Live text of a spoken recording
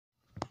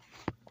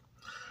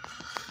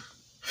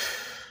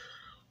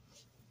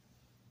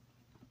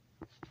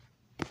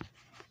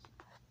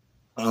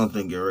I don't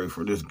think you're ready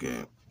for this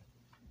game.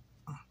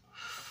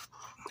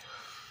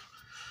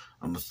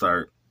 I'm gonna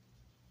start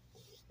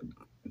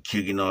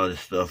kicking all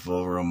this stuff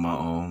over on my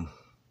own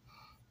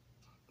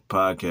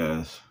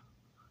podcast.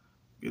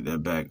 Get that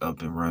back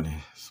up and running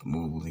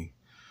smoothly.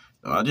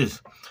 I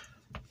just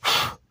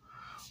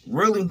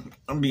really, I'm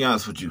gonna be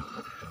honest with you.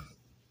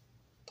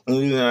 The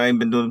reason I ain't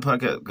been doing the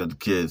podcast because the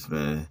kids,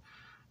 man,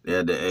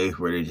 they're at the age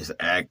where they're just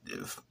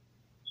active.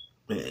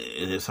 And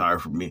it's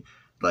hard for me.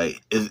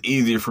 Like, it's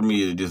easier for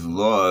me to just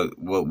vlog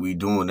what we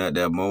doing at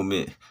that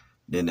moment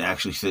than to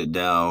actually sit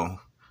down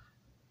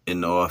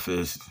in the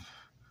office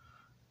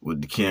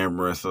with the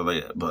camera and stuff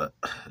like that. But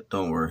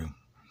don't worry.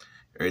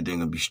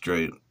 Everything will be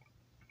straight.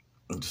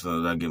 As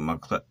soon as I get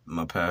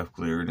my path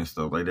cleared and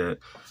stuff like that.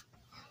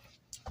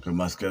 Cause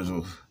my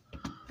schedule's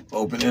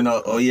opening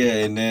up. Oh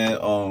yeah, and then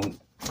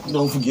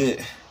don't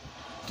forget,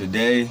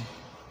 today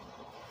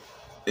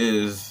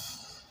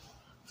is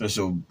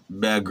official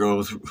Bad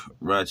Girls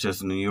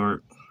Rochester, New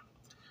York.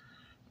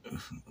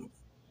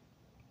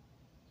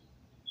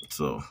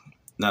 So,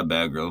 not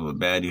Bad Girls, but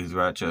Baddies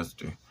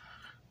Rochester.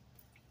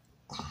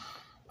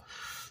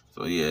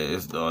 So yeah,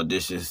 it's the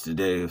auditions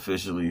today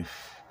officially.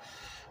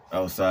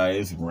 Outside,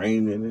 it's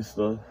raining and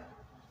stuff.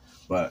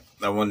 But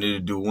I wanted to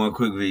do one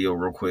quick video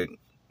real quick.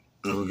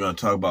 And we're going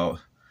to talk about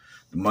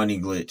the money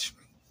glitch.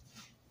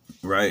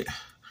 Right?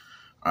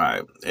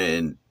 Alright.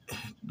 And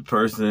the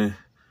person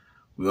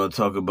we're going to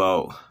talk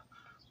about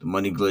the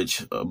money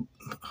glitch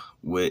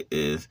with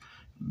is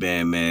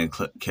Bandman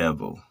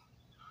Kevo.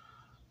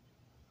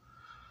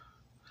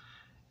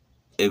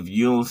 If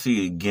you don't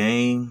see the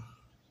game,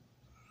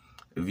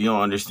 if you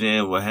don't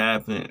understand what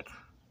happened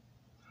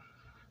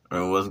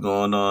or what's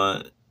going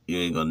on, you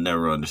ain't going to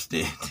never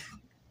understand.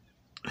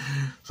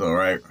 So,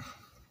 right.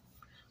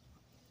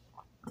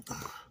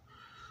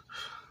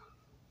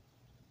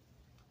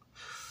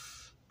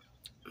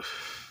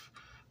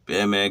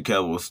 Bandman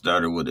Kevo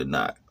started with a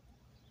knot.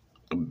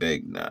 A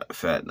big knot, a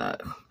fat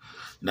knot.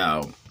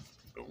 Now,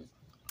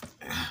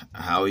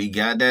 how he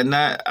got that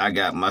knot, I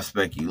got my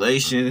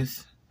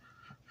speculations.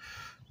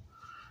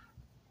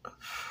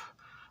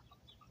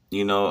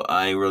 You know,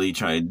 I ain't really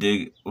trying to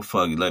dig. Well,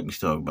 fuck it, let me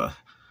talk about it.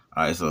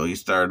 Alright, so he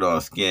started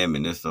off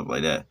scamming and stuff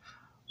like that.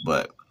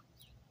 But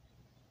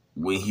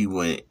when he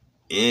went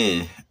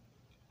in,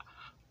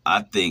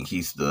 I think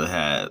he still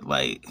had,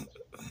 like,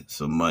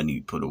 some money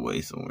put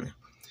away somewhere.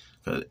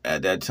 Because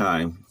at that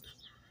time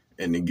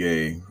in the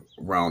game,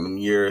 around them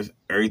years,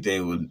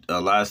 a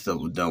lot of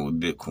stuff was done with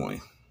Bitcoin.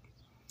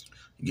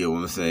 You get what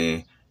I'm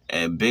saying?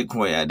 And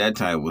Bitcoin at that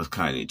time was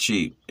kind of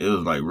cheap. It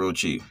was, like, real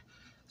cheap.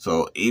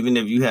 So even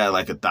if you had,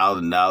 like,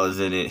 $1,000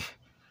 in it,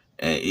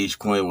 and each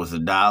coin was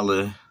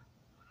 $1,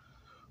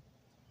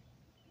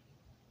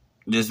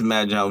 just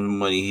imagine how much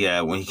money he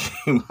had when he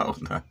came out.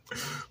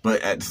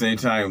 But at the same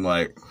time,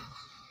 like,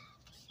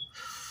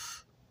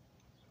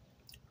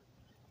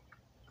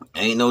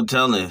 ain't no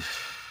telling.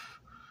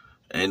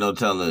 Ain't no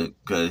telling,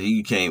 because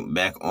he came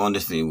back on the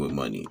scene with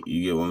money.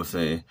 You get what I'm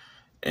saying?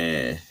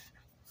 And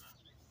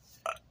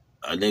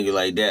a nigga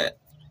like that,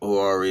 who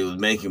already was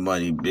making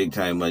money, big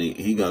time money,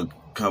 he gonna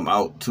come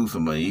out to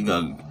some money. He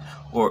gonna,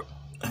 or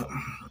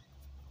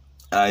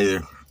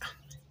either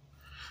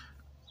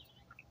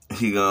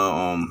he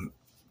gonna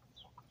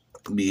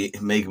be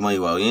making money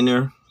while in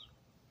there,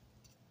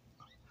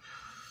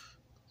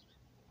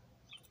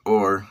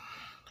 or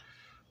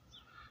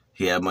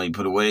he had money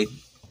put away,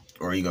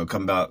 or he gonna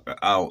come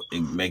out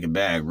and make it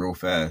back real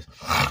fast.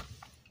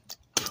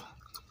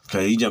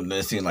 Cause he jumped in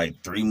the scene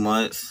like 3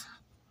 months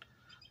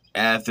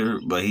after,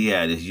 but he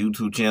had his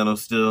YouTube channel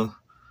still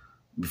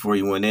before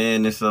he went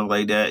in and stuff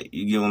like that.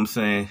 You get what I'm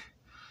saying?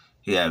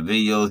 He had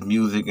videos,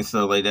 music, and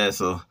stuff like that.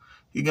 So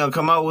he gonna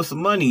come out with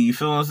some money. You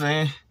feel what I'm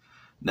saying?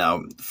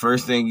 Now,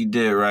 first thing he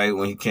did right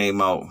when he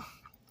came out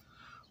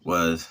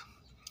was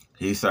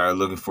he started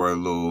looking for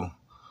little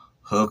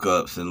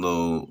hookups and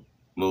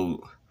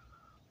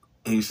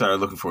he started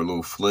looking for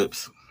little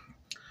flips,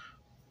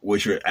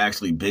 which are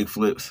actually big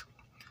flips.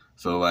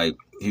 So, like,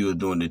 he was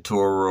doing the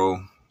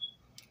Toro.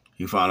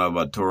 He found out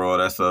about Toro, all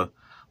that stuff.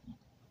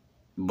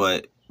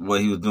 But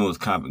what he was doing was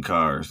comping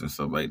cars and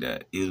stuff like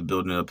that. He was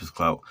building up his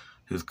clout.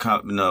 He was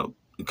comping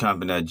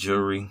that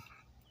jewelry,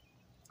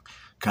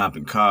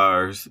 comping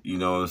cars, you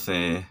know what I'm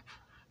saying,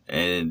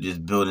 and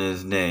just building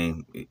his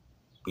name.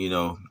 You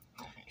know,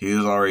 he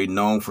was already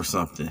known for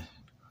something.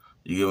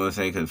 You get what I'm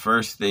saying? Because the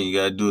first thing you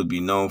got to do is be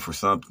known for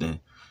something.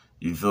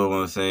 You feel what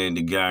I'm saying?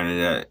 To garner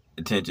that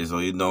attention. So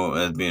he's known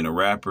as being a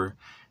rapper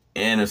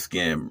and a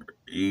scammer.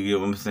 You get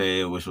what I'm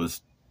saying? Which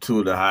was two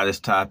of the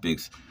hottest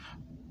topics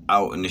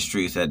out in the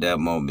streets at that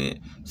moment.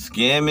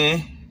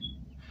 Scamming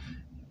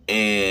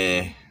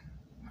and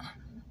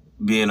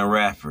being a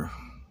rapper.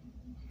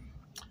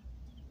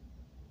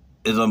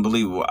 It's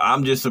unbelievable.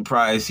 I'm just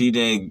surprised he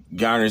didn't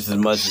garner as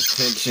much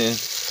attention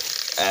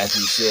as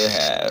he should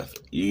have.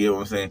 You get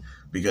what I'm saying?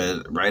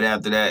 Because right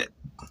after that,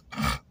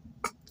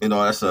 and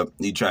all that stuff,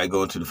 he tried to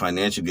go into the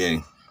financial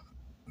game,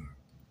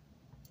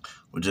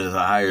 which is a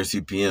higher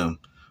CPM.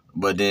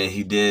 But then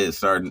he did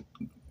start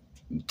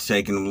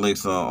taking them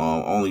licks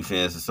on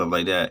OnlyFans and stuff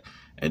like that,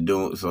 and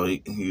doing so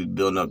he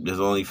building up his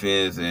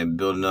OnlyFans and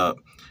building up,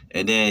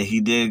 and then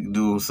he did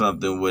do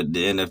something with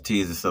the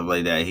NFTs and stuff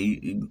like that.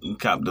 He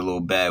copped a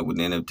little bag with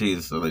the NFTs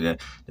and stuff like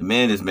that. The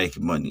man is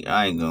making money.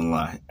 I ain't gonna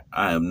lie.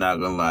 I am not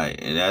gonna lie,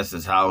 and that's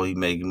just how he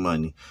making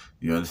money.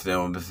 You understand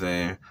what I'm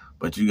saying?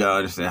 But you gotta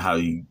understand how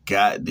he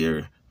got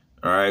there.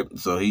 All right,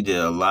 so he did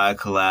a lot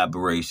of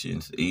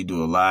collaborations. He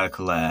do a lot of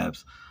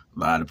collabs, a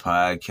lot of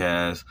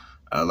podcasts,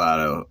 a lot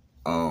of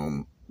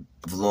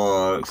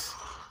vlogs,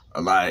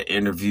 a lot of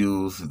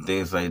interviews and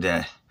things like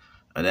that,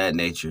 of that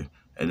nature.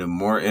 And the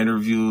more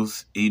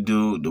interviews he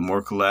do, the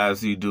more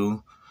collabs he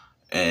do,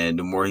 and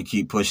the more he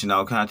keep pushing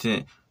out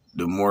content,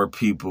 the more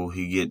people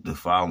he get to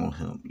follow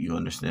him. You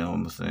understand what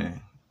I'm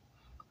saying?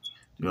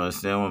 You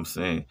understand what I'm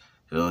saying?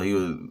 So he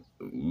was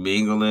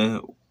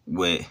mingling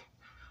with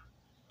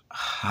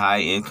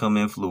high income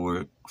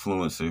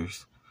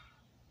influencers.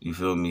 You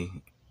feel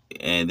me?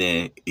 And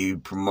then he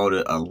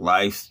promoted a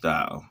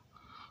lifestyle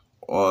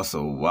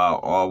also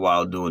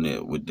while doing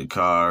it with the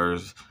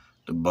cars,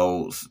 the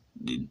boats,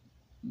 the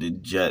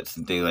jets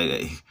and things like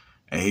that.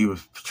 And he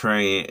was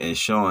portraying and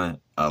showing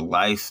a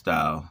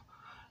lifestyle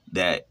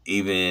that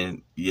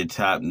even your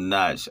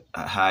top-notch,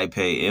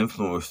 high-paid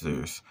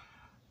influencers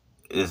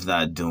is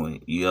not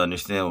doing. You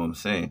understand what I'm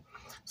saying?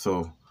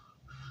 So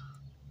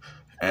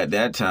at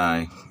that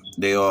time,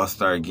 they all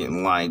started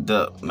getting lined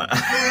up. No,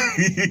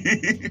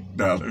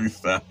 let me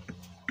stop.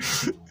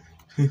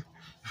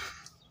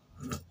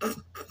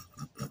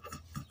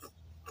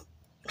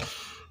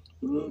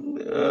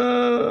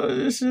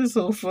 This is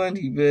so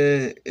funny,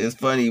 man. It's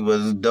funny, but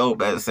it's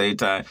dope at the same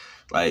time.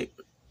 Like,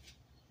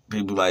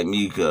 people like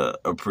me could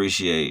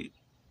appreciate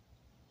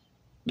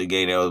the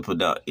game that was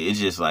put out. It's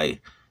just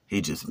like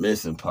he just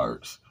missing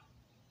parts.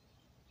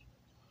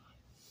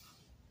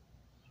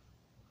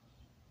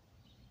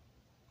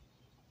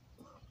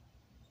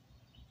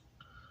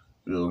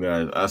 You know,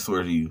 guys, I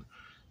swear to you,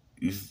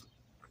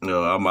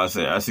 I'm about to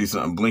say I see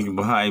something blinking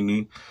behind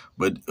me,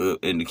 but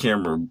in the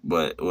camera.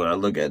 But when I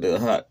look at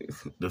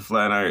the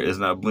flat iron, it's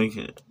not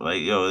blinking.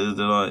 Like, yo, is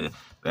it on?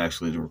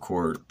 Actually, the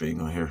record thing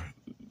on here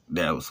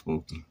that was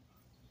spooky.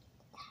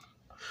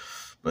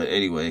 But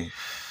anyway,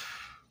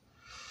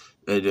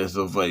 it's just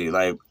so funny.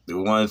 Like, the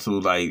ones who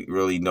like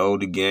really know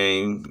the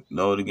game,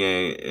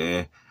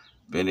 and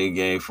been in the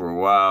game for a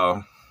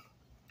while.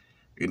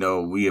 You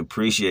know, we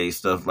appreciate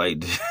stuff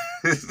like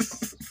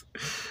this.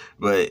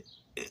 But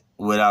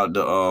without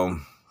the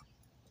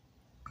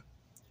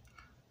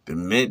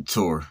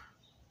mentor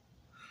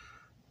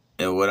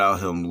and without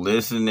him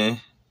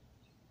listening,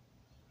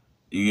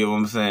 you get what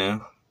I'm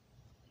saying?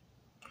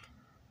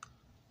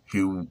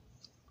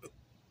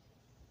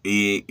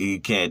 He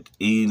can't,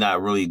 he's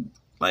not really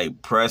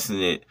like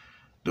pressing it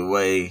the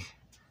way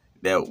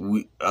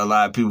that a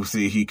lot of people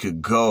see he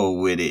could go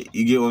with it.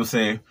 You get what I'm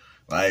saying?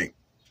 Like,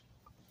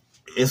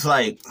 it's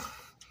like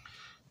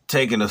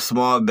taking a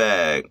small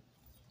bag,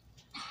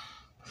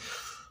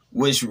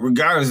 which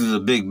regardless is a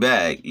big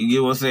bag. You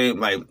get what I'm saying?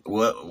 Like,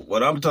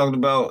 what I'm talking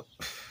about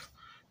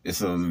is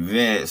some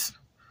advanced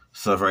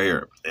stuff right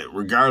here.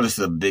 Regardless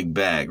of big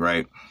bag,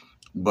 right?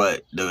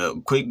 But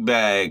the quick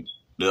bag,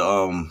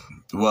 the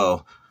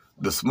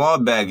small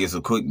bag is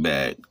a quick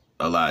bag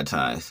a lot of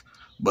times.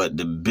 But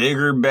the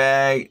bigger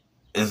bag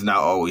is not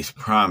always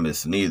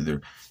promised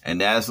neither. And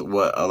that's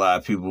what a lot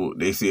of people,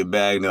 they see a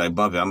bag and they're like,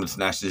 bump it, I'm going to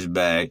snatch this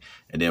bag.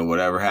 And then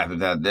whatever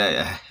happens after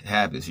that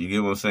happens. You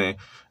get what I'm saying?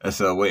 And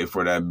so waiting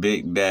for that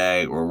big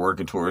bag or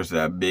working towards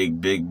that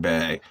big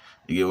bag.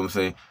 You get what I'm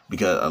saying?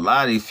 Because a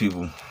lot of these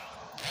people.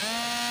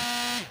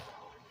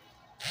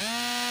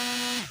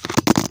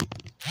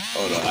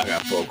 Hold on, I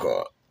got a phone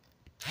call.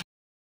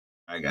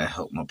 I got to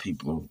help my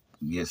people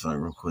get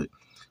something real quick.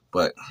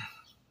 But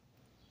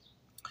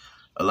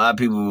a lot of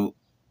people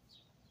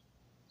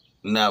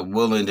not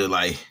willing to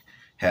like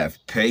have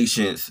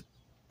patience,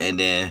 and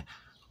then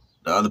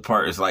the other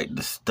part is like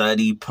the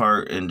study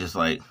part, and just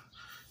like,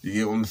 you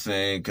get what I'm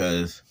saying?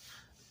 Because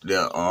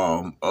the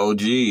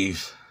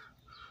OGs,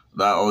 a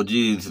lot of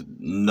OGs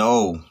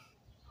know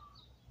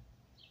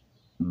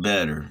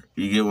better.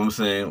 You get what I'm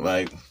saying?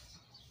 Like,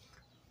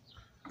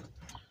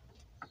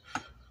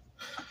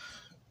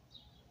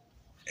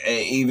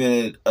 and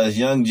even us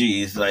young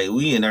G's, like,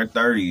 we in our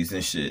 30s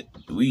and shit.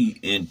 We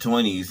in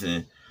 20s,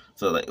 and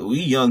so like we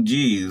young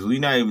G's. We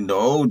not even the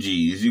OGs.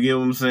 You get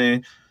what I'm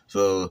saying?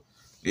 So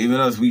even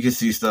us, we can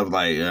see stuff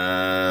like,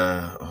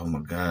 oh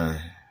my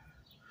God.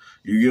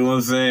 You get what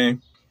I'm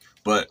saying?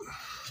 But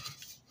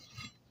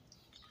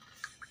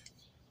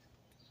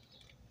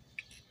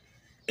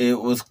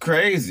it was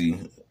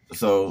crazy.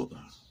 So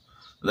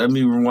let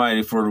me rewind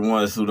it for the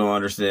ones who don't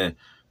understand.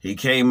 He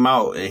came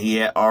out and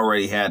he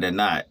already had a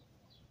knot.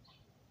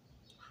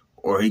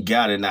 Or he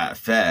got a knot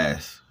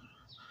fast.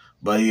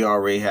 But he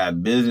already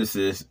had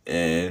businesses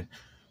and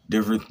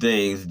different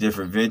things,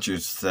 different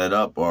ventures set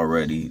up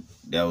already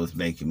that was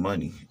making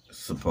money,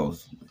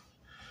 supposedly.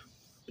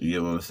 You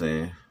get what I'm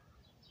saying?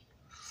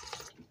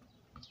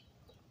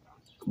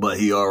 But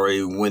he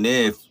already went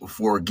in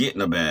for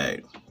getting a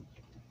bag.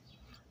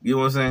 You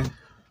know what I'm saying?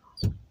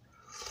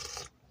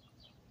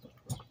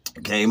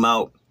 Came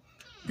out,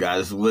 got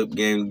his whip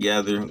game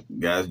together,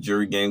 got his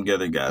jewelry game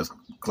together, got his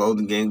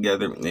clothing game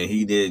together, and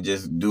he did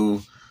just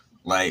do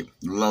like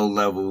low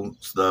level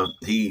stuff.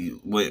 He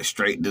went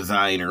straight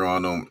designer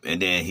on them,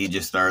 and then he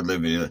just started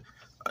living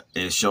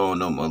and showing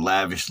them a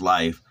lavish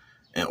life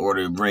in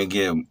order to bring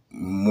in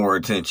more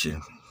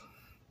attention.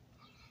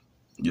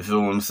 You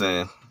feel what I'm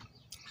saying?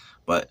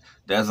 But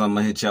that's what I'm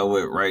gonna hit y'all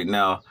with right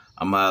now.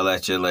 I'm gonna holler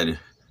at you later.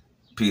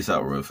 Peace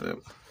out, real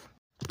fam.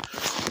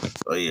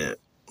 Oh yeah.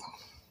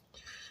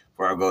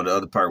 Before I go to the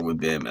other part with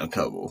Bandman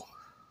Kevo,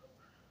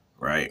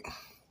 right?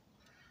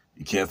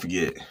 You can't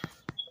forget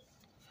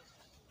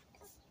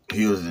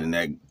he was in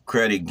that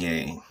credit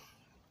game.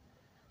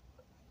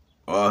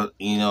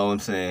 You know what I'm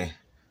saying?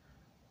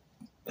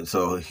 And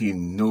so he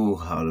knew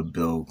how to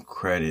build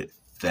credit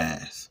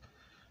fast.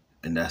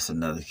 And that's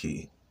another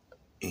key.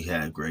 He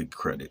had great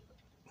credit.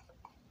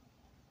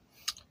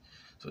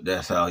 So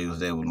that's how he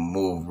was able to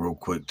move real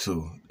quick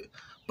too.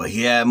 But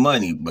he had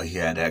money, but he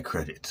had that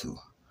credit too.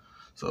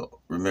 So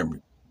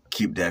remember,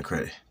 keep that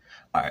credit.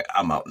 All right,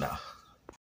 I'm out now.